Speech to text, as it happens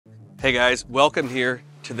Hey guys, welcome here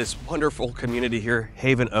to this wonderful community here,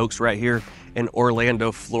 Haven Oaks right here in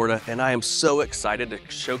Orlando, Florida. And I am so excited to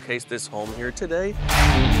showcase this home here today.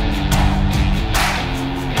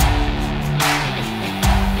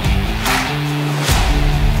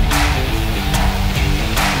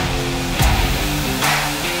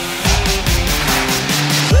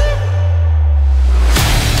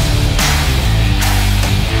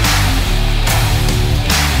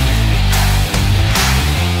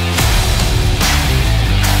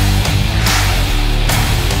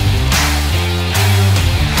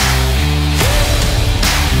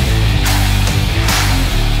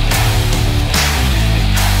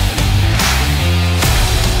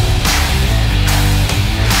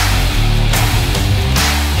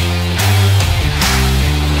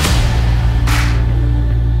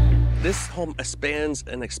 This home spans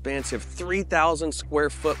an expansive 3,000 square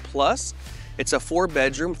foot plus. It's a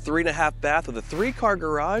 4-bedroom, 3.5 bath with a 3-car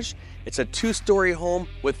garage. It's a 2-story home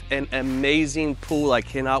with an amazing pool I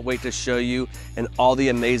cannot wait to show you, and all the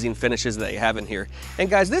amazing finishes that you have in here. And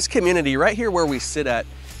guys, this community right here where we sit at,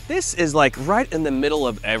 this is like right in the middle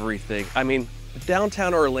of everything. I mean,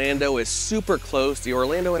 downtown Orlando is super close. The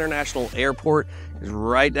Orlando International Airport is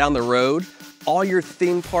right down the road. All your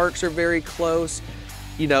theme parks are very close.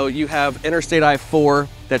 You know, you have Interstate I-4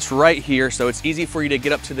 that's right here, so it's easy for you to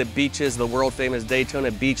get up to the beaches, the world famous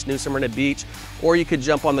Daytona Beach, New Smyrna Beach, or you could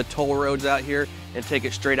jump on the toll roads out here and take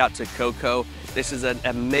it straight out to Cocoa. This is an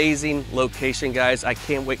amazing location, guys. I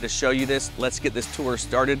can't wait to show you this. Let's get this tour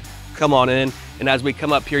started. Come on in. And as we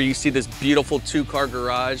come up here, you see this beautiful 2-car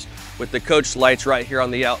garage with the coach lights right here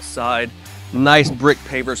on the outside. Nice brick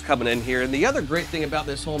pavers coming in here. And the other great thing about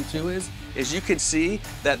this home too is you can see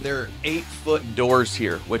that there are 8-foot doors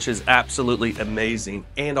here, which is absolutely amazing,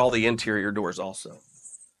 and all the interior doors also.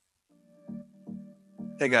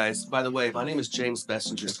 Hey guys, by the way, my name is James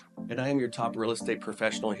Messenger, and I am your top real estate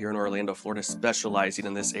professional here in Orlando, Florida, specializing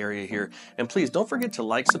in this area here. And please don't forget to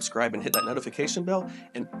like, subscribe, and hit that notification bell,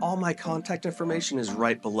 and all my contact information is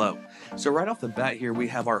right below. So right off the bat here, we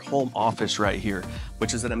have our home office right here,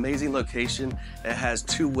 which is an amazing location. It has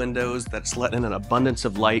 2 windows that's letting in an abundance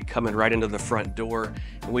of light coming right into the front door.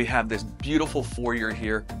 And we have this beautiful foyer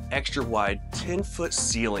here, extra wide, 10-foot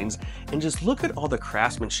ceilings, and just look at all the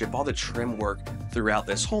craftsmanship, all the trim work throughout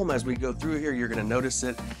this home. As we go through here, you're going to notice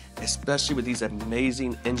it, especially with these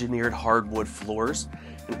amazing engineered hardwood floors.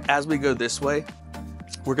 And as we go this way,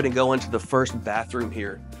 we're going to go into the first bathroom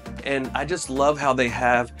here. And I just love how they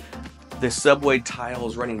have the subway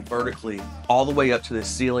tiles running vertically all the way up to the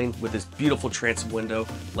ceiling with this beautiful transom window,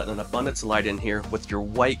 letting an abundance of light in here with your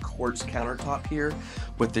white quartz countertop here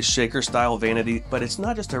with the shaker style vanity. But it's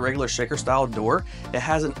not just a regular shaker style door. It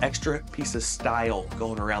has an extra piece of style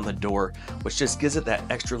going around the door, which just gives it that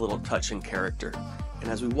extra little touch and character.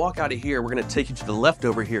 And as we walk out of here, we're going to take you to the left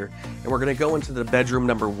over here, and we're going to go into the bedroom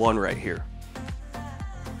number 1 right here.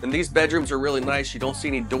 And these bedrooms are really nice. You don't see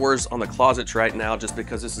any doors on the closets right now just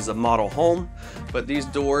because this is a model home. But these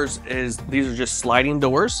are just sliding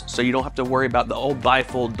doors, so you don't have to worry about the old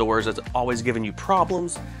bifold doors that's always giving you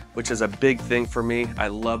problems, which is a big thing for me. I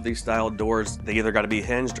love these style doors. They either got to be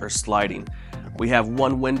hinged or sliding. We have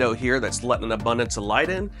 1 window here that's letting an abundance of light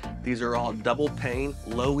in. These are all double pane,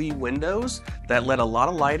 low-E windows that let a lot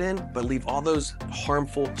of light in, but leave all those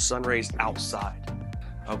harmful sun rays outside.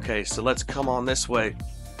 Okay, so let's come on this way.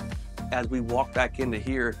 As we walk back into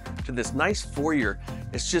here to this nice foyer,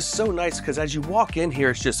 it's just so nice because as you walk in here,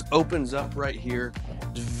 it just opens up right here.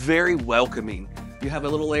 It's very welcoming. You have a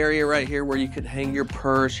little area right here where you can hang your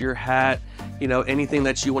purse, your hat, you know, anything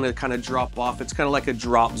that you want to kind of drop off. It's kind of like a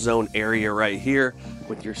drop zone area right here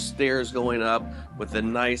with your stairs going up with the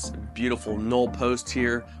nice, beautiful knoll post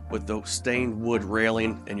here with the stained wood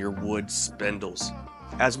railing and your wood spindles.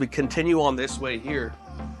 As we continue on this way here,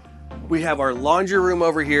 we have our laundry room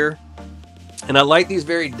over here. And I like these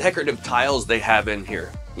very decorative tiles they have in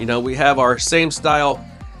here. You know, we have our same style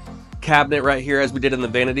cabinet right here as we did in the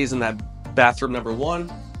vanities in that bathroom number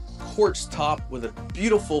 1. Quartz top with a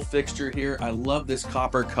beautiful fixture here. I love this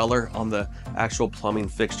copper color on the actual plumbing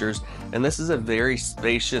fixtures. And this is a very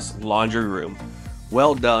spacious laundry room.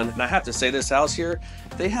 Well done. And I have to say, this house here,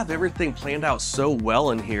 they have everything planned out so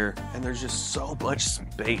well in here. And there's just so much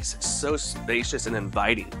space. It's so spacious and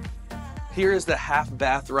inviting. Here is the half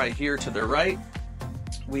bath right here to the right.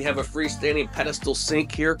 We have a freestanding pedestal sink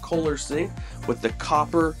here, Kohler sink, with the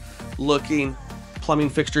copper looking plumbing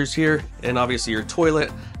fixtures here, and obviously your toilet.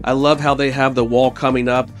 I love how they have the wall coming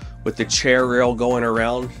up with the chair rail going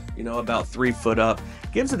around, you know, about 3 foot up.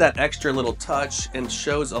 Gives it that extra little touch and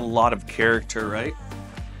shows a lot of character, right?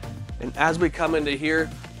 And as we come into here,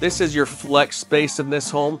 this is your flex space in this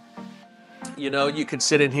home. You know, you could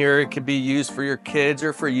sit in here. It could be used for your kids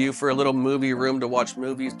or for you for a little movie room to watch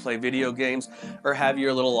movies, play video games, or have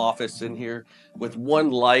your little office in here with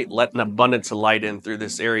one light, let an abundance of light in through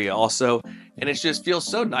this area also. And it just feels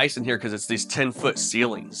so nice in here because it's these 10-foot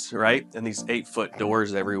ceilings, right? And these 8-foot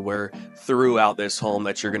doors everywhere throughout this home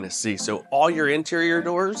that you're going to see. So all your interior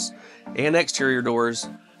doors and exterior doors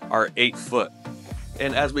are 8 foot.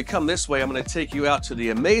 And as we come this way, I'm going to take you out to the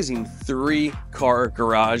amazing 3-car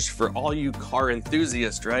garage for all you car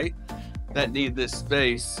enthusiasts, right? That need this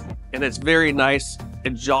space. And it's very nice.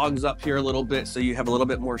 It jogs up here a little bit, so you have a little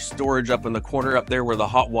bit more storage up in the corner up there where the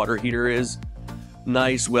hot water heater is.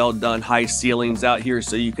 Nice, well done, high ceilings out here,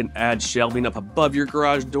 so you can add shelving up above your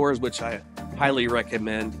garage doors, which I highly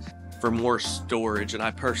recommend for more storage. And I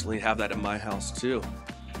personally have that in my house too.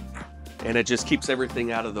 And it just keeps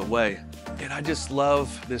everything out of the way. And I just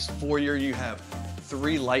love this foyer. You have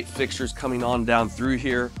 3 light fixtures coming on down through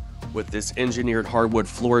here with this engineered hardwood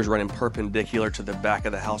floors running perpendicular to the back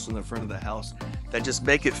of the house and the front of the house that just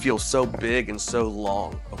make it feel so big and so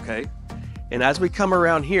long, okay? And as we come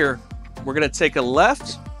around here, we're gonna take a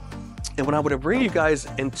left, and when I would bring you guys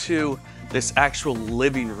into this actual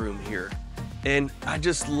living room here. And I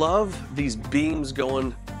just love these beams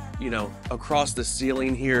going, you know, across the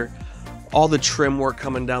ceiling here. All the trim work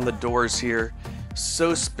coming down the doors here.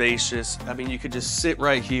 So spacious. I mean, you could just sit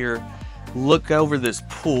right here, look over this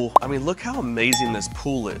pool. I mean, look how amazing this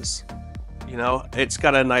pool is. You know, it's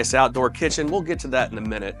got a nice outdoor kitchen. We'll get to that in a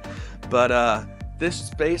minute. But this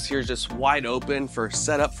space here is just wide open for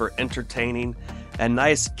setup for entertaining. A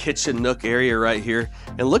nice kitchen nook area right here.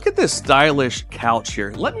 And look at this stylish couch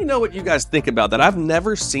here. Let me know what you guys think about that. I've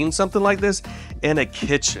never seen something like this in a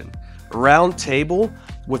kitchen. Round table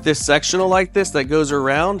with this sectional like this that goes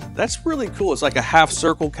around. That's really cool. It's like a half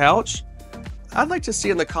circle couch. I'd like to see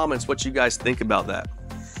in the comments what you guys think about that.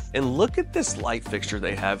 And look at this light fixture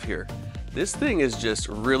they have here. This thing is just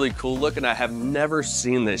really cool looking. I have never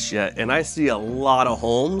seen this yet. And I see a lot of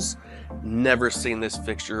homes, never seen this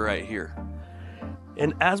fixture right here.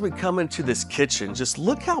 And as we come into this kitchen, just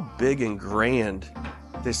look how big and grand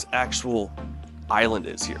this actual island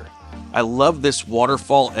is here. I love this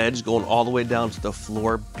waterfall edge going all the way down to the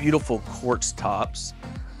floor. Beautiful quartz tops.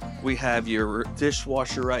 We have your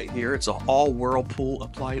dishwasher right here. It's an all Whirlpool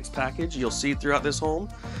appliance package you'll see throughout this home.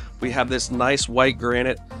 We have this nice white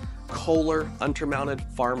granite Kohler undermounted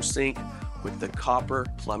farm sink with the copper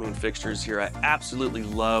plumbing fixtures here. I absolutely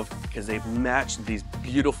love because they've matched these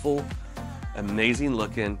beautiful, amazing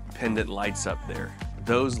looking pendant lights up there.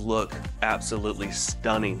 Those look absolutely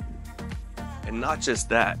stunning. And not just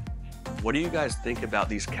that, what do you guys think about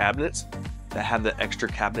these cabinets that have the extra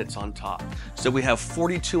cabinets on top? So we have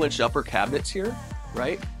 42-inch upper cabinets here,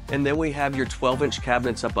 right? And then we have your 12-inch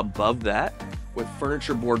cabinets up above that with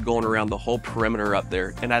furniture board going around the whole perimeter up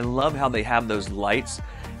there. And I love how they have those lights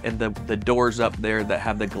and the doors up there that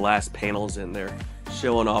have the glass panels in there,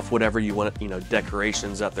 showing off whatever you want, you know,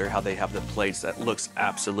 decorations up there, how they have the plates. That looks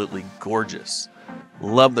absolutely gorgeous.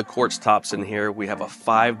 Love the quartz tops in here. We have a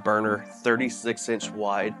 5-burner, 36-inch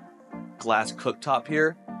wide glass cooktop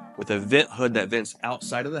here with a vent hood that vents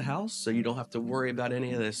outside of the house, so you don't have to worry about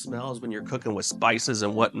any of the smells when you're cooking with spices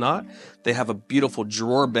and whatnot. They have a beautiful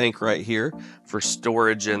drawer bank right here for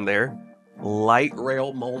storage in there. Light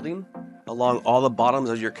rail molding along all the bottoms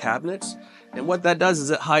of your cabinets. And what that does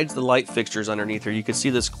is it hides the light fixtures underneath here. You can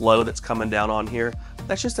see this glow that's coming down on here.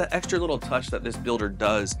 That's just an extra little touch that this builder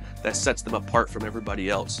does that sets them apart from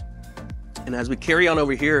everybody else. And as we carry on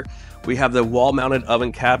over here, we have the wall-mounted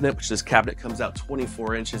oven cabinet, which this cabinet comes out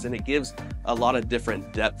 24 inches, and it gives a lot of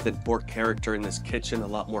different depth and more character in this kitchen, a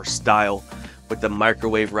lot more style with the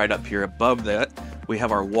microwave right up here above that. We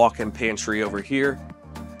have our walk-in pantry over here.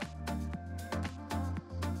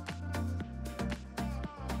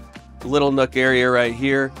 Little nook area right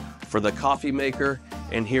here for the coffee maker.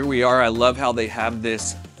 And here we are. I love how they have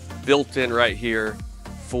this built in right here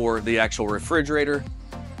for the actual refrigerator,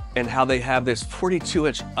 and how they have this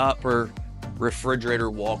 42-inch upper refrigerator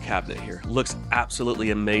wall cabinet here. Looks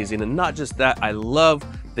absolutely amazing. And not just that, I love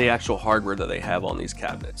the actual hardware that they have on these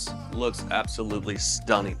cabinets. Looks absolutely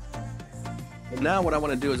stunning. And now what I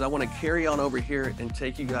want to do is I want to carry on over here and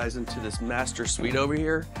take you guys into this master suite over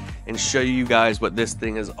here and show you guys what this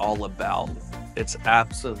thing is all about. It's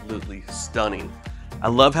absolutely stunning. I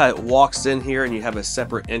love how it walks in here and you have a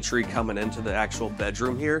separate entry coming into the actual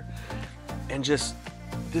bedroom here. And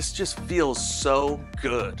this just feels so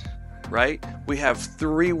good, right? We have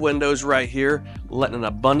 3 windows right here, letting an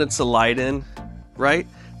abundance of light in, right?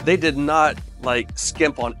 They did not like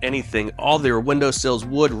skimp on anything. All their windowsills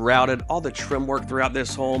wood routed, all the trim work throughout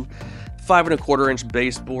this home. 5 1/4-inch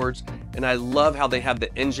baseboards, and I love how they have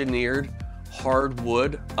the engineered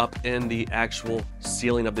hardwood up in the actual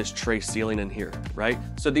ceiling of this tray ceiling in here, right?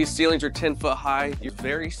 So these ceilings are 10 foot high. You're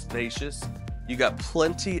very spacious. You got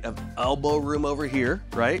plenty of elbow room over here,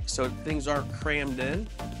 right? So things aren't crammed in,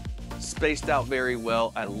 spaced out very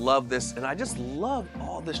well. I love this, and I just love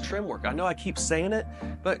all this trim work. I know I keep saying it,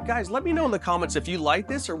 but guys, let me know in the comments if you like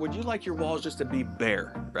this, or would you like your walls just to be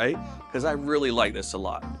bare, right? Because I really like this a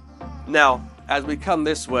lot. Now, as we come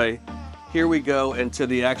this way, here we go into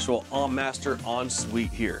the actual master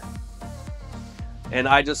ensuite here. And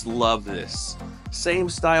I just love this. Same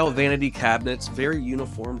style vanity cabinets, very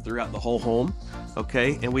uniform throughout the whole home,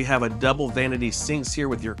 okay? And we have a double vanity sinks here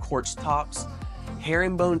with your quartz tops,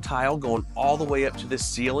 herringbone tile going all the way up to the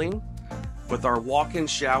ceiling, with our walk-in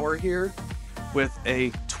shower here with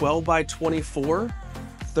a 12 by 24,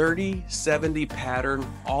 30/70 pattern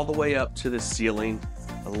all the way up to the ceiling.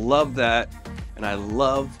 I love that, and I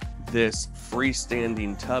love this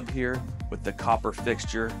freestanding tub here with the copper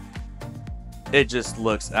fixture. It just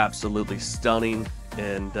looks absolutely stunning,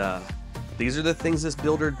 and these are the things this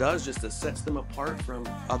builder does just that sets them apart from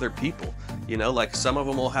other people. You know, like some of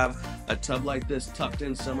them will have a tub like this tucked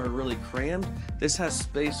in, some are really crammed. This has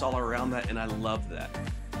space all around that, and I love that.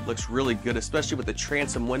 Looks really good, especially with the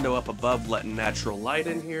transom window up above letting natural light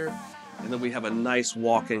in here. And then we have a nice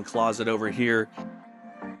walk-in closet over here.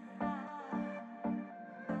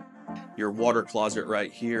 Your water closet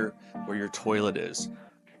right here where your toilet is.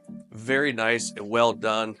 Very nice and well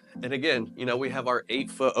done. And again, you know, we have our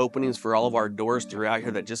 8-foot openings for all of our doors throughout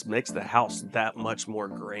here that just makes the house that much more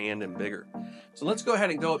grand and bigger. So let's go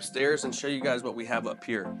ahead and go upstairs and show you guys what we have up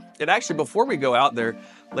here. And actually, before we go out there,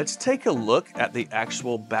 let's take a look at the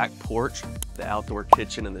actual back porch, the outdoor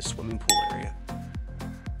kitchen, and the swimming pool area.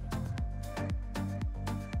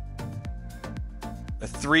 A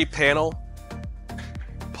 3-panel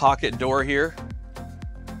pocket door here.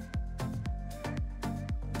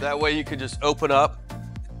 That way you could just open up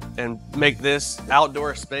and make this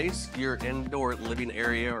outdoor space your indoor living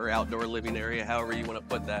area or outdoor living area, however you want to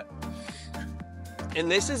put that. And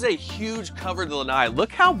this is a huge covered lanai.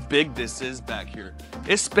 Look how big this is back here.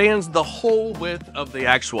 It spans the whole width of the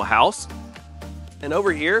actual house. And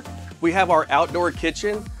over here, we have our outdoor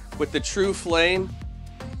kitchen with the true flame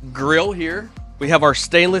grill here. We have our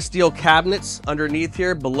stainless steel cabinets underneath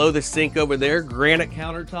here, below the sink over there, granite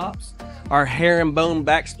countertops. Our herringbone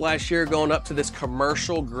backsplash here going up to this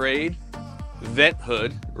commercial grade vent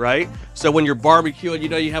hood, right? So when you're barbecuing, you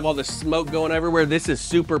know, you have all the smoke going everywhere. This is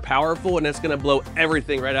super powerful, and it's gonna blow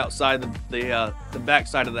everything right outside the back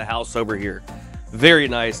side of the house over here. Very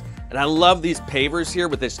nice. And I love these pavers here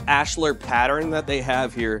with this ashlar pattern that they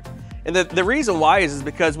have here. And the reason why is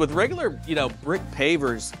because with regular, you know, brick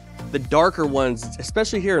pavers, the darker ones,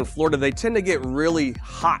 especially here in Florida, they tend to get really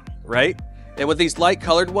hot, right? And with these light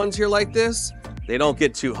colored ones here like this, they don't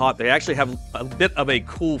get too hot. They actually have a bit of a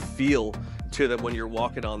cool feel to them when you're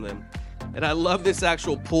walking on them. And I love this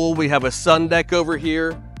actual pool. We have a sun deck over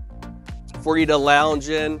here for you to lounge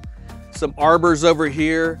in. Some arbors over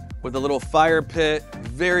here with a little fire pit.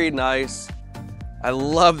 Very nice. I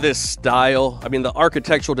love this style. I mean, the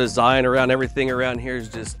architectural design around everything around here is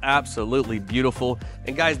just absolutely beautiful.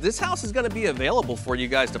 And guys, this house is gonna be available for you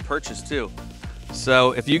guys to purchase too.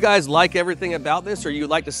 So if you guys like everything about this, or you'd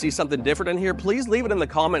like to see something different in here, please leave it in the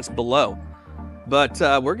comments below. But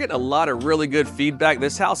we're getting a lot of really good feedback.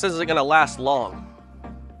 This house isn't gonna last long.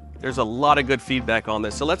 There's a lot of good feedback on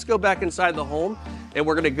this. So let's go back inside the home, and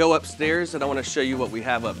we're gonna go upstairs, and I wanna show you what we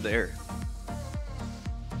have up there.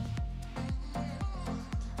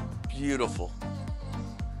 Beautiful.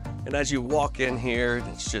 And as you walk in here,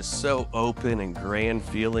 it's just so open and grand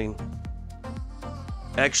feeling.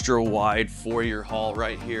 Extra wide foyer hall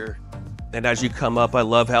right here. And as you come up, I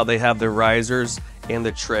love how they have the risers and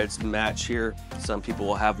the treads match here. Some people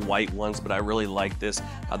will have white ones, but I really like this,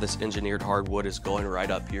 how this engineered hardwood is going right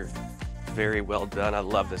up here. Very well done. I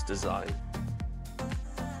love this design.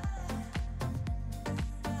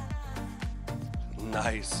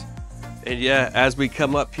 Nice. And yeah, as we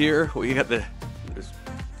come up here, we got the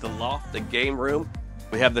loft, the game room.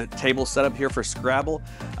 We have the table set up here for Scrabble.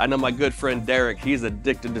 I know my good friend Derek, he's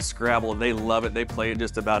addicted to Scrabble. They love it. They play it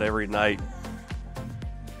just about every night.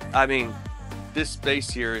 I mean, this space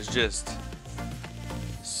here is just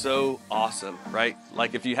so awesome, right?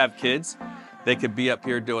 Like if you have kids, they could be up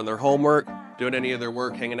here doing their homework, doing any of their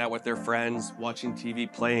work, hanging out with their friends, watching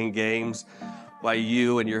TV, playing games, while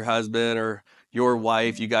you and your husband or your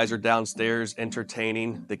wife, you guys are downstairs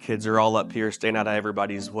entertaining. The kids are all up here staying out of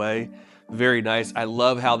everybody's way. Very nice. I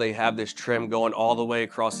love how they have this trim going all the way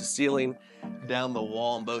across the ceiling, down the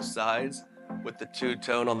wall on both sides with the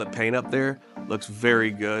two-tone on the paint up there. Looks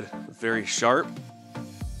very good, very sharp.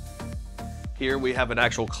 Here we have an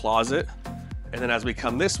actual closet. And then as we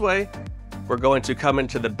come this way, we're going to come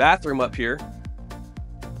into the bathroom up here.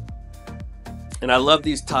 And I love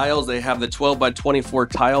these tiles. They have the 12 by 24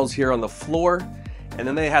 tiles here on the floor. And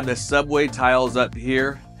then they have the subway tiles up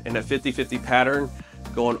here in a 50-50 pattern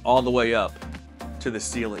going all the way up to the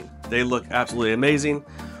ceiling. They look absolutely amazing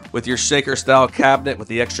with your shaker style cabinet with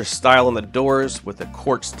the extra style on the doors with a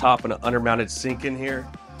quartz top and an undermounted sink in here.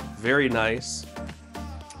 Very nice.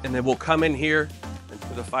 And then we'll come in here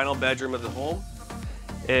into the final bedroom of the home.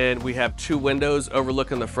 And we have 2 windows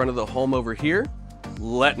overlooking the front of the home over here,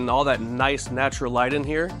 letting all that nice natural light in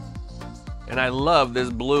here. And I love this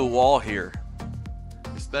blue wall here,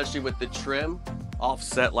 especially with the trim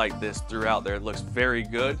offset like this throughout there. It looks very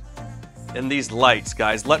good. And these lights,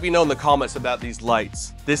 guys, let me know in the comments about these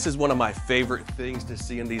lights. This is one of my favorite things to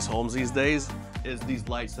see in these homes these days, is these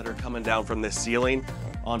lights that are coming down from the ceiling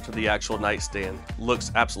onto the actual nightstand.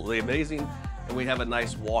 Looks absolutely amazing. And we have a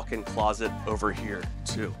nice walk-in closet over here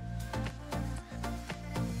too.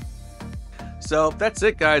 So that's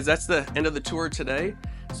it, guys. That's the end of the tour today.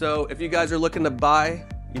 So if you guys are looking to buy,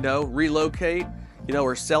 relocate,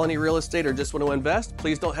 or sell any real estate or just want to invest,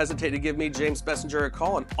 please don't hesitate to give me, James Bessinger, a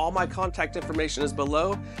call, and all my contact information is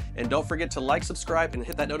below. And don't forget to like, subscribe, and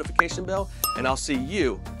hit that notification bell, and I'll see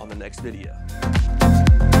you on the next video.